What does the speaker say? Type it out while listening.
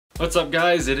What's up,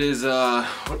 guys? It is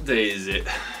what day is it?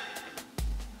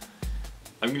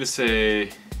 I'm gonna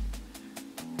say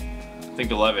I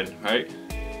think 11, right?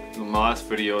 My last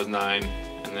video was 9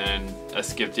 and then I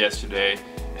skipped yesterday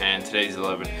and today's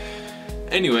 11.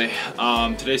 Anyway,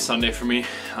 today's Sunday for me.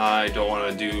 I don't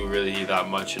want to do really that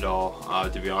much at all,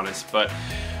 to be honest, but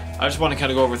I just want to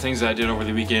kind of go over things that I did over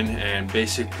the weekend. And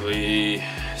basically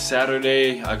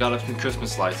Saturday I got up some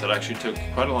Christmas lights. That actually took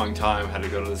quite a long time. Had to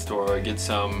go to the store, get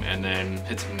some, and then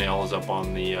hit some nails up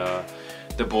on the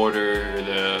border,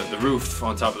 the roof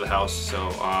on top of the house. So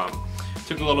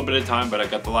took a little bit of time, but I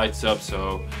got the lights up,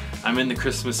 so I'm in the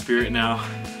Christmas spirit now.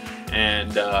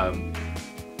 And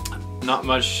not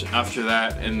much after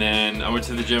that, and then I went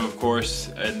to the gym, of course,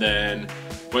 and then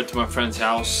went to my friend's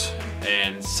house.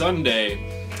 And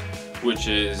Sunday, which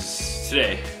is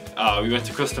today, we went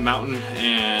to Crystal Mountain,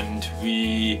 and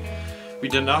we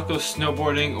did not go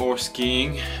snowboarding or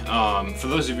skiing. For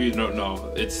those of you who don't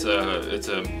know, it's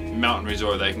a mountain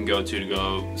resort that I can go to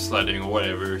go sledding or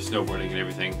whatever, snowboarding and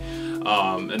everything.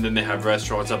 And then they have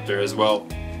restaurants up there as well.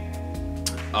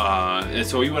 And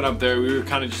so we went up there. We were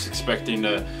kind of just expecting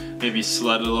to maybe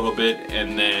sled a little bit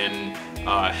and then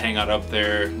hang out up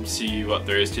there, see what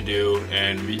there is to do.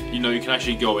 And you know, you can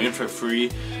actually go in for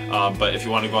free, but if you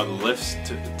want to go on the lifts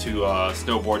to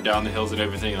snowboard down the hills and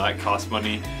everything, that costs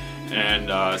money.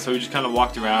 And so we just kind of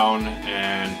walked around,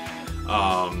 and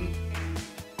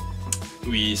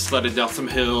we sledded down some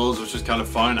hills, which was kind of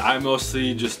fun. I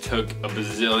mostly just took a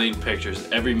bazillion pictures.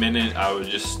 Every minute I would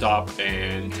just stop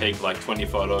and take like 20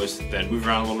 photos, then move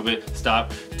around a little bit,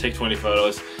 stop, take 20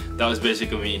 photos. That was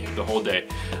basically me the whole day.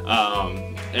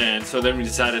 And so then we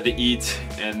decided to eat,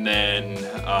 and then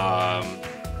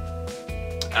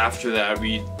after that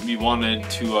we wanted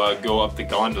to go up the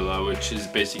gondola, which is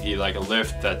basically like a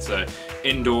lift that's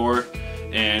indoor,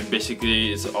 and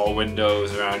basically it's all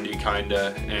windows around you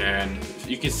kinda, and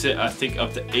you can sit, I think,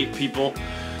 up to 8 people.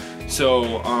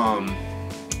 So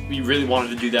we really wanted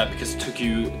to do that because it took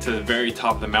you to the very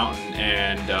top of the mountain,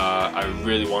 and I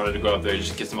really wanted to go up there and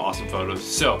just get some awesome photos.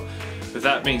 So with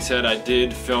that being said, I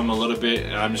did film a little bit,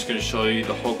 and I'm just going to show you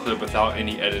the whole clip without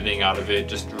any editing out of it,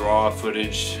 just raw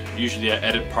footage. Usually I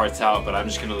edit parts out, but I'm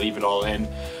just going to leave it all in.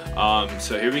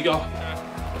 So here we go.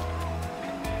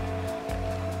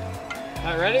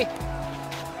 Alright, ready?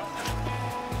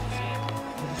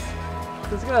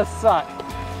 This is gonna suck.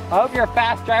 I hope you're a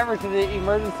fast driver to the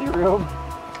emergency room.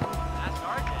 Fast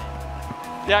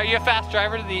RJ? Yeah, are you a fast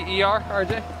driver to the ER,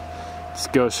 RJ? Let's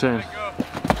go, Shane.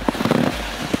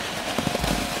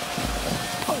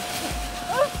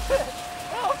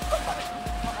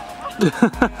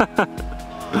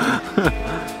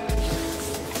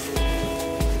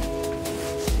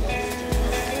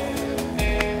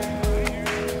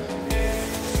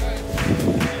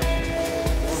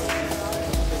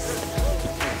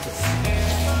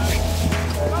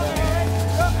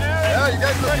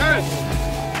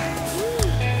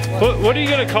 What are you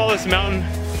gonna call this mountain?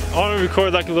 I want to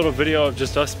record like a little video of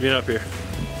just us being up here.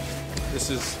 This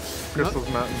is Crystal's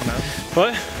Mountain now.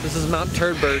 What? This is Mount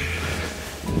Turdbird.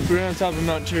 We're on top of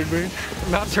Mount Turdbird.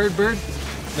 Mount Turdbird?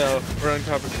 No, we're on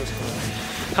top of Crystal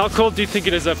Mountain. How cold do you think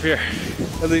it is up here?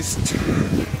 At least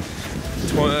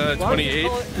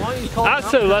 28. I'd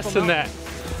say less than that.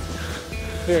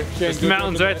 Here, This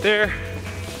mountain's right there.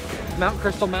 Mount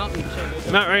Crystal Mountain.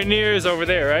 Mount Rainier is over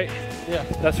there, right? Yeah.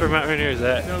 That's where Mount Rainier is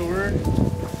at. No, we're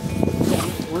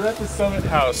at the Summit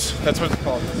House. That's what it's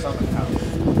called, the Summit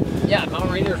House. Yeah, Mount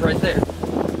Rainier's right there.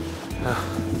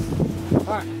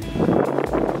 Alright.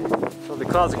 So the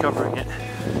clouds are covering it.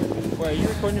 Wait, are you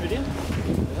recording the video?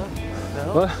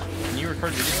 No. What? Can you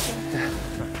record video?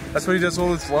 That's what he does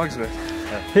all his vlogs with.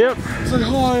 Yep. It's like,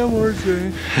 hi, I'm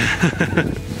RJ.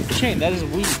 Shane, that is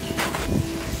weak.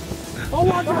 Oh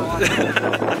my god!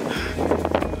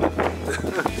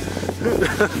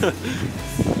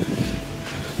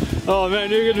 Oh man,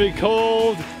 you're gonna be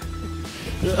cold.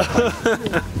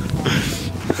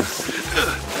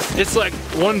 It's like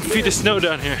 1 feet of snow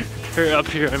down here, or up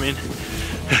here, I mean.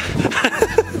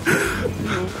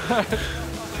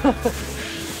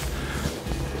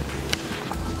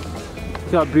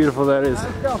 Look how beautiful that is.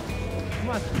 Let's go. Come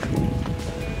on.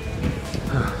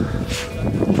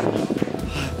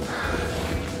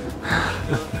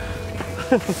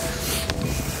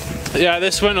 Yeah,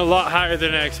 this went a lot higher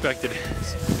than I expected.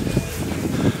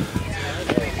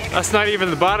 That's not even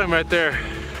the bottom right there.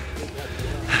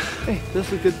 Hey, this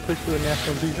is a good place for the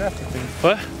National Geographic thing.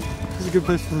 What? This is a good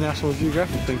place for the National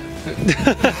Geographic thing.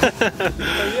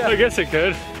 Yeah. I guess it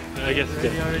could. I guess it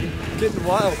could. Getting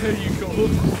wild. There you go.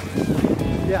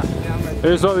 Yeah, I'm ready.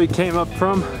 Here's what we came up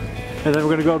from, and then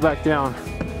we're gonna go back down.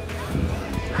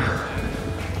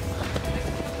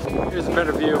 Here's a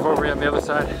better view of where we're on the other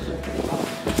side.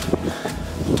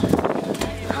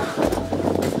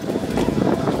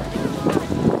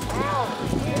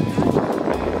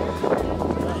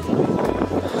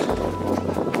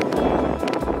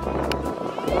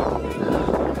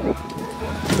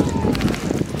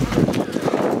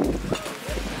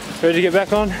 Ready to get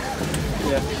back on?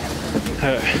 Yeah.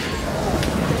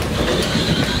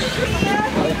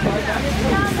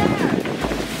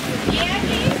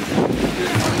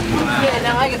 Yeah,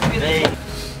 now I get to be the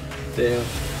Damn,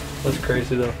 that's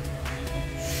crazy though.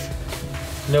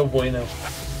 No bueno.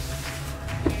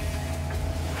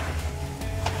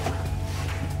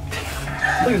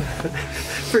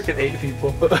 Freaking 8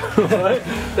 people. What?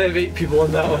 They have 8 people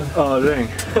on that one. Oh dang.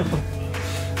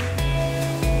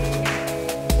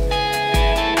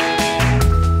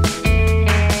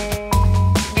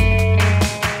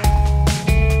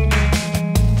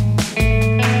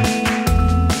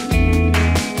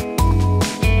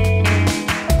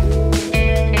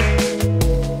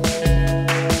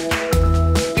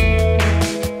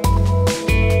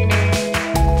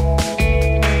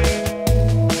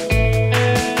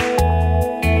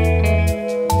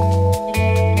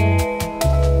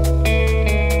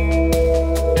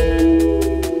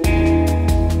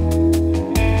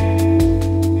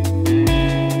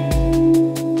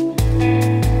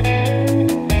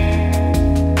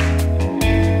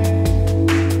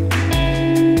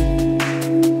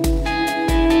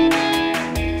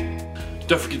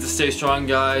 Don't forget to stay strong,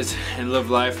 guys, and live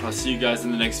life. I'll see you guys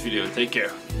in the next video. Take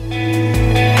care.